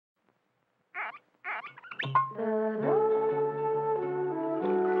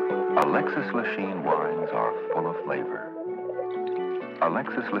Alexis Lachine wines are full of flavor.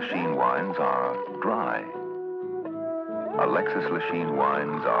 Alexis Lachine wines are dry. Alexis Lachine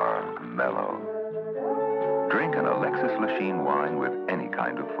wines are mellow. Drink an Alexis Lachine wine with any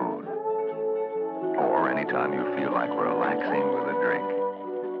kind of food. Or anytime you feel like relaxing with a drink.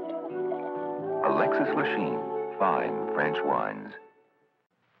 Alexis Lachine, fine French wines.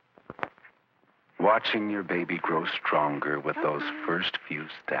 Watching your baby grow stronger with those first few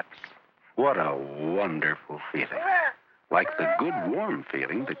steps. What a wonderful feeling. Like the good, warm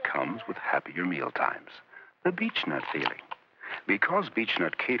feeling that comes with happier meal times. The beech nut feeling. Because beech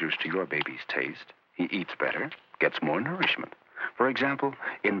nut caters to your baby's taste, he eats better, gets more nourishment. For example,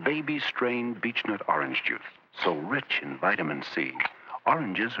 in baby-strained beech nut orange juice, so rich in vitamin C,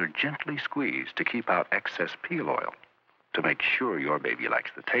 oranges are gently squeezed to keep out excess peel oil. To make sure your baby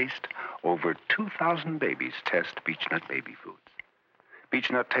likes the taste, over 2,000 babies test beech nut baby foods. Beech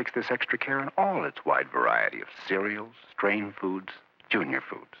nut takes this extra care in all its wide variety of cereals, strain foods, junior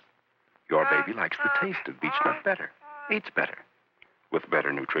foods. Your baby likes the taste of beech nut better, eats better. With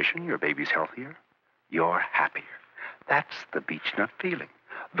better nutrition, your baby's healthier, you're happier. That's the beech nut feeling,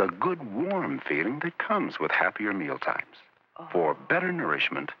 the good, warm feeling that comes with happier meal times. For better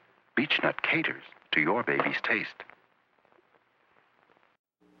nourishment, beech nut caters to your baby's taste.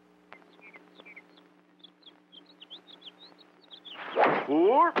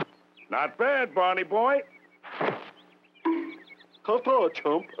 Four? Not bad, Barney boy. Ta-ta,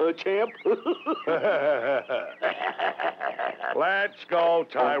 chump, champ. Let's go,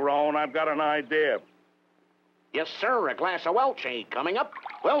 Tyrone. I've got an idea. Yes, sir, a glass of Welchade coming up.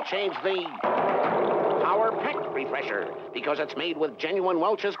 Welchade's the Power Pack Refresher because it's made with genuine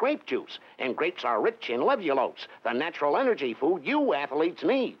Welch's grape juice. And grapes are rich in levulose, the natural energy food you athletes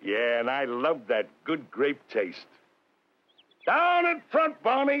need. Yeah, and I love that good grape taste. Down in front,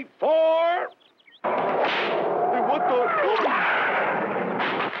 Barney. 4. Hey, what the...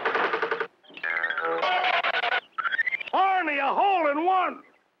 Barney, a hole-in-one.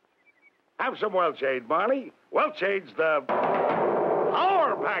 Have some Welchade, Barney. Welchade's the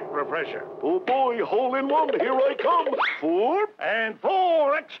Power Pack Refresher. Oh, boy, hole-in-one. Here I come. 4. And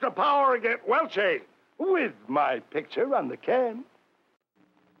 4 extra power to get Welchade. With my picture on the can.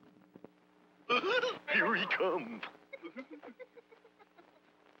 Here he comes.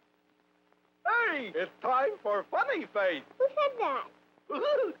 Hey, it's time for Funny Face. Who said that?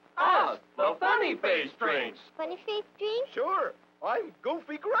 Us, the Funny Face drinks. Funny face drink? Sure, I'm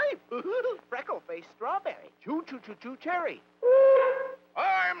Goofy Grape. Freckle Face Strawberry. Choo Cherry.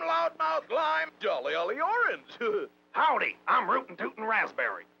 I'm Loudmouth Lime. Jolly Ollie Orange. Howdy, I'm Rootin' Tootin'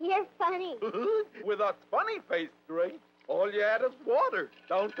 Raspberry. You're funny. With us Funny Face drinks, all you add is water.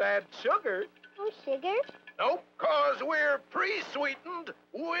 Don't add sugar. No sugar? Nope, 'cause we're pre-sweetened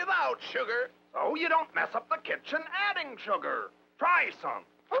without sugar. So you don't mess up the kitchen adding sugar. Try some.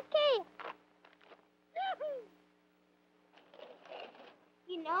 Okay.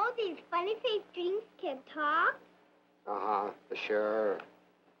 You know these funny face drinks can talk? Sure.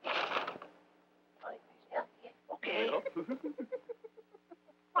 Okay.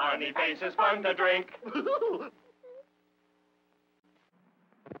 Funny Face is fun to drink.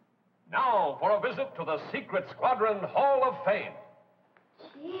 Now for a visit to the Secret Squadron Hall of Fame.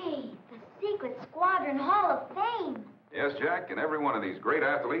 Gee, the Secret Squadron Hall of Fame. Yes, Jack, and every one of these great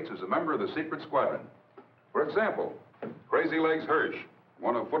athletes is a member of the Secret Squadron. For example, Crazy Legs Hirsch,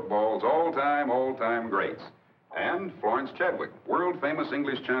 one of football's all-time greats. And Florence Chadwick, world-famous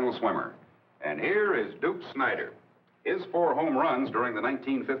English Channel swimmer. And here is Duke Snider. His 4 home runs during the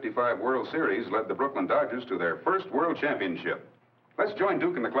 1955 World Series led the Brooklyn Dodgers to their first World Championship. Let's join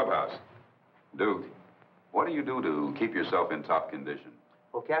Duke in the clubhouse. Duke, what do you do to keep yourself in top condition?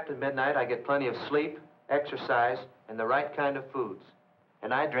 Well, Captain Midnight, I get plenty of sleep, exercise, and the right kind of foods.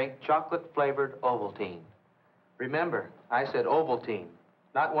 And I drink chocolate-flavored Ovaltine. Remember, I said Ovaltine,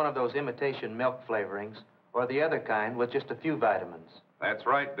 not one of those imitation milk flavorings, or the other kind with just a few vitamins. That's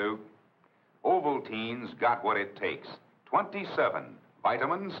right, Duke. Ovaltine's got what it takes. 27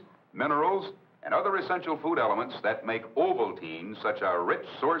 vitamins, minerals, and other essential food elements that make Ovaltine such a rich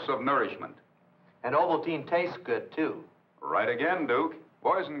source of nourishment. And Ovaltine tastes good, too. Right again, Duke.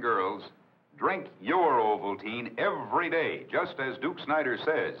 Boys and girls, drink your Ovaltine every day, just as Duke Snider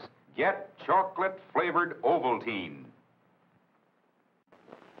says. Get chocolate-flavored Ovaltine.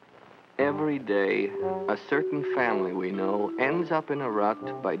 Every day, a certain family we know ends up in a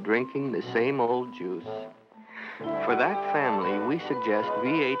rut by drinking the same old juice. For that family, we suggest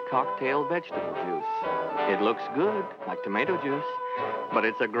V8 cocktail vegetable juice. It looks good, like tomato juice, But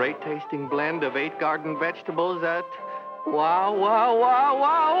it's a great-tasting blend of 8 garden vegetables that, wow, wow, wow,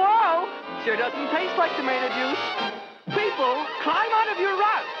 wow, wow, sure doesn't taste like tomato juice. People, climb out of your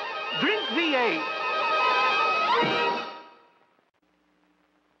rut. Drink V8.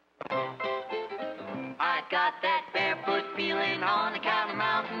 I got that barefoot feeling on account of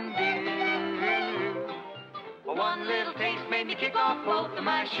Mountain Dew. One little taste made me kick off both of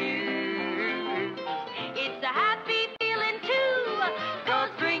my shoes. It's a happy feeling too, 'cause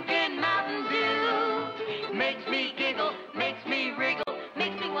drinking Mountain Dew makes me giggle, makes me wriggle,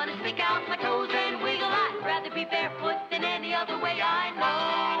 makes me want to stick out my toes and wiggle. I'd rather be barefoot than any other way I know.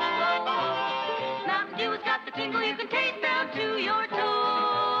 Mountain Dew has got the tingle you can taste down to your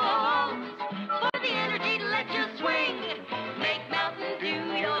toes. For the energy to let you swing, make Mountain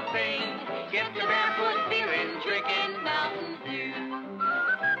Dew your thing. Get the barefoot feeling, drinking Mountain Dew.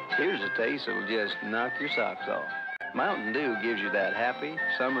 Here's a taste that'll just knock your socks off. Mountain Dew gives you that happy,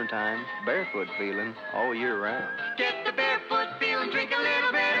 summertime, barefoot feeling all year round. Get the barefoot feeling, drink a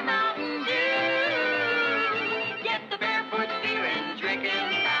little bit of Mountain Dew. Get the barefoot feeling,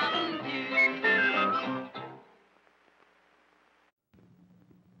 drinking Mountain Dew.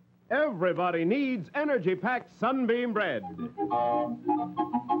 Everybody needs energy-packed Sunbeam bread.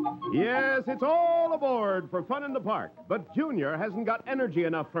 Yes, it's all aboard for fun in the park, but Junior hasn't got energy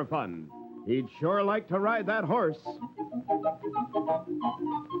enough for fun. He'd sure like to ride that horse.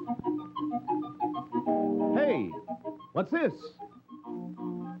 Hey, what's this?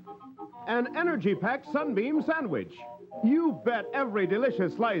 An energy-packed Sunbeam sandwich. You bet every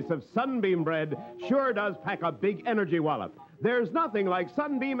delicious slice of Sunbeam bread sure does pack a big energy wallop. There's nothing like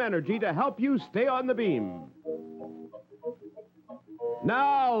Sunbeam Energy to help you stay on the beam.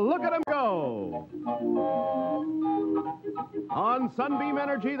 Now, look at them go. On Sunbeam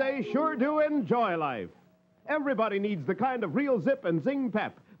Energy, they sure do enjoy life. Everybody needs the kind of real zip and zing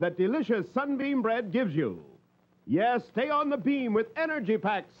pep that delicious Sunbeam bread gives you. Yes, stay on the beam with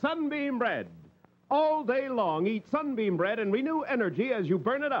energy-packed Sunbeam bread. All day long, eat Sunbeam bread and renew energy as you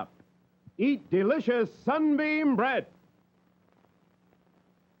burn it up. Eat delicious Sunbeam bread.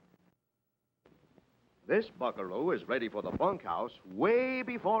 This buckaroo is ready for the bunkhouse way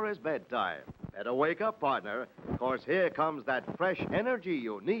before his bedtime. Better wake up, partner, 'cause here comes that fresh energy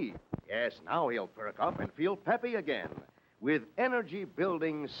you need. Yes, now he'll perk up and feel peppy again with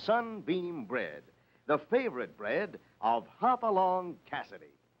energy-building Sunbeam bread, the favorite bread of Hop-Along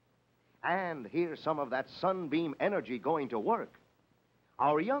Cassidy. And here's some of that Sunbeam energy going to work.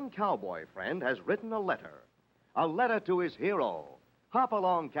 Our young cowboy friend has written a letter to his hero,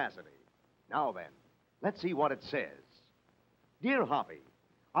 Hop-Along Cassidy. Now then, let's see what it says. Dear Hoppy,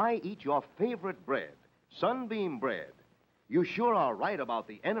 I eat your favorite bread, Sunbeam bread. You sure are right about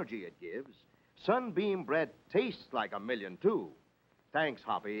the energy it gives. Sunbeam bread tastes like a million, too. Thanks,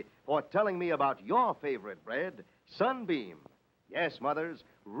 Hoppy, for telling me about your favorite bread, Sunbeam. Yes, mothers,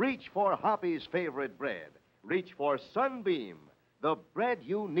 reach for Hoppy's favorite bread. Reach for Sunbeam, the bread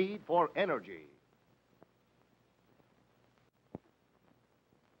you need for energy.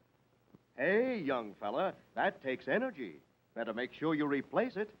 Hey, young fella, that takes energy. Better make sure you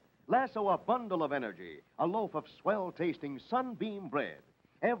replace it. Lasso a bundle of energy, a loaf of swell-tasting Sunbeam bread.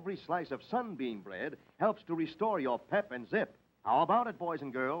 Every slice of Sunbeam bread helps to restore your pep and zip. How about it, boys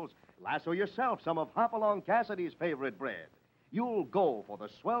and girls? Lasso yourself some of Hop-Along Cassidy's favorite bread. You'll go for the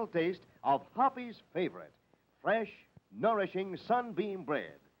swell taste of Hoppy's favorite, fresh, nourishing Sunbeam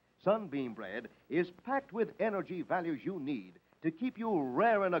bread. Sunbeam bread is packed with energy values you need to keep you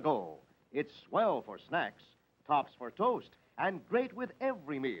raring to go. It's swell for snacks, tops for toast, and great with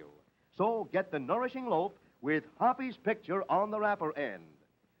every meal. So get the nourishing loaf with Hoppy's picture on the wrapper end.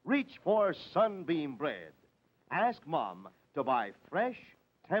 Reach for Sunbeam bread. Ask Mom to buy fresh,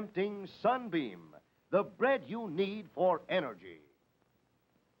 tempting Sunbeam, the bread you need for energy.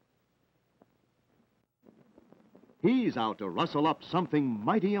 He's out to rustle up something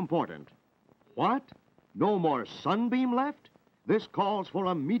mighty important. What? No more Sunbeam left? This calls for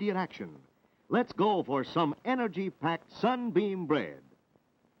immediate action. Let's go for some energy-packed Sunbeam bread.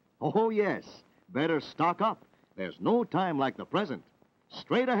 Oh, yes, better stock up. There's no time like the present.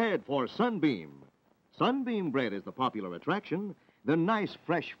 Straight ahead for Sunbeam. Sunbeam bread is the popular attraction. The nice,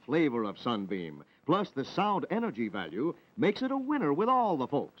 fresh flavor of Sunbeam, plus the sound energy value, makes it a winner with all the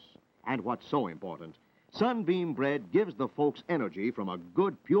folks. And what's so important, Sunbeam bread gives the folks energy from a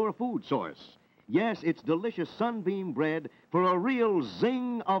good, pure food source. Yes, it's delicious Sunbeam bread for a real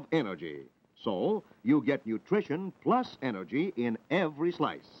zing of energy. So, you get nutrition plus energy in every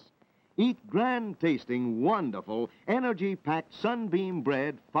slice. Eat grand-tasting, wonderful, energy-packed Sunbeam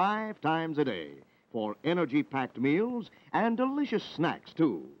bread 5 times a day. for energy-packed meals and delicious snacks,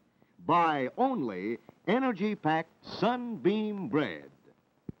 too. Buy only energy-packed Sunbeam bread.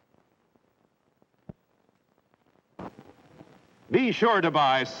 Be sure to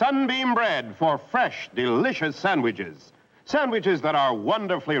buy Sunbeam bread for fresh, delicious sandwiches. Sandwiches that are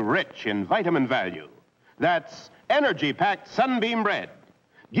wonderfully rich in vitamin value. That's energy-packed Sunbeam bread.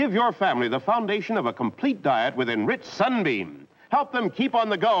 Give your family the foundation of a complete diet with enriched Sunbeam. Help them keep on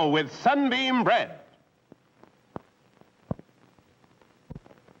the go with Sunbeam bread.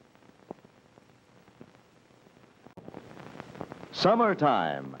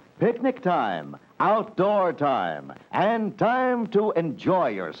 Summertime, picnic time, outdoor time, and time to enjoy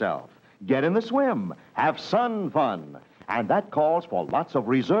yourself. Get in the swim, have sun fun, and that calls for lots of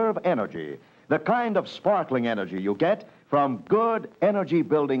reserve energy, the kind of sparkling energy you get from good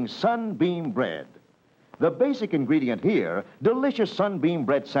energy-building Sunbeam bread. The basic ingredient here, delicious Sunbeam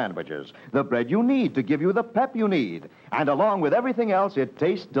bread sandwiches, the bread you need to give you the pep you need, and along with everything else, it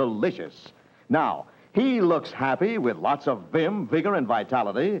tastes delicious. Now, he looks happy with lots of vim, vigor, and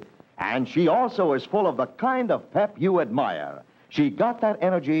vitality, and she also is full of the kind of pep you admire. She got that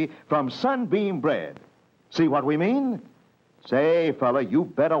energy from Sunbeam bread. See what we mean? Say, fella, you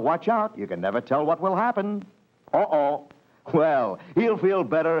better watch out. You can never tell what will happen. Uh-oh. Well, he'll feel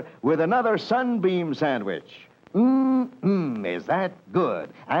better with another Sunbeam sandwich. Is that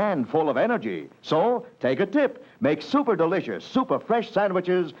good and full of energy? So, take a tip. Make super delicious, super fresh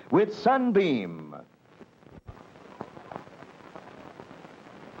sandwiches with Sunbeam.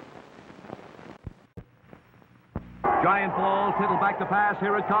 Giant Falls, Tittleback the Pass,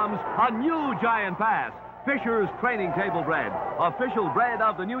 here it comes. A new Giant Pass. Fisher's Training Table Bread, official bread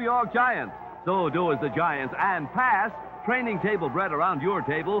of the New York Giants. So do as the Giants and pass training table bread around your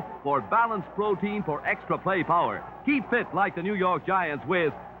table for balanced protein for extra play power. Keep fit like the New York Giants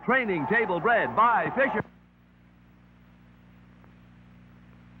with Training Table Bread by Fisher.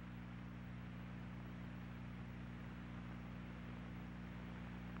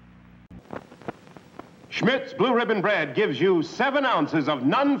 Schmidt's Blue Ribbon Bread gives you 7 ounces of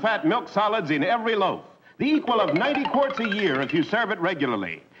non-fat milk solids in every loaf, the equal of 90 quarts a year if you serve it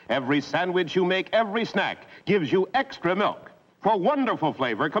regularly. Every sandwich you make, every snack, gives you extra milk. For wonderful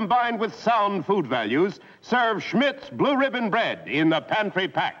flavor combined with sound food values, serve Schmidt's Blue Ribbon Bread in the pantry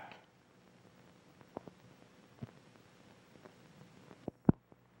pack.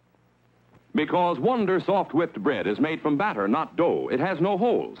 Because Wonder Soft Whipped Bread is made from batter, not dough. It has no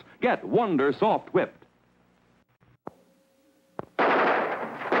holes. Get Wonder Soft Whipped.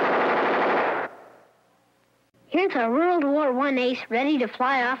 Here's a World War I ace ready to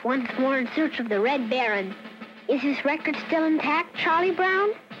fly off once more in search of the Red Baron. Is his record still intact, Charlie Brown?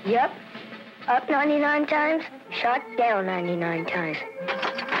 Yep. Up 99 times, shot down 99 times.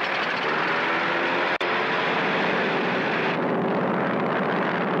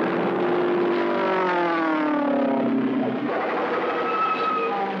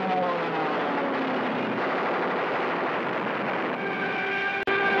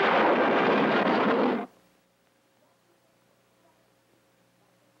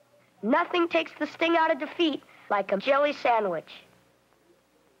 Nothing takes the sting out of defeat like a jelly sandwich.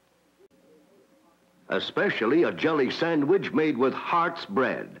 Especially a jelly sandwich made with Hart's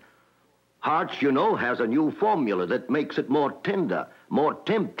bread. Hart's, you know, has a new formula that makes it more tender, more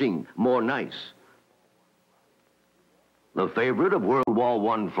tempting, more nice. The favorite of World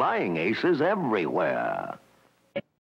War I flying aces everywhere.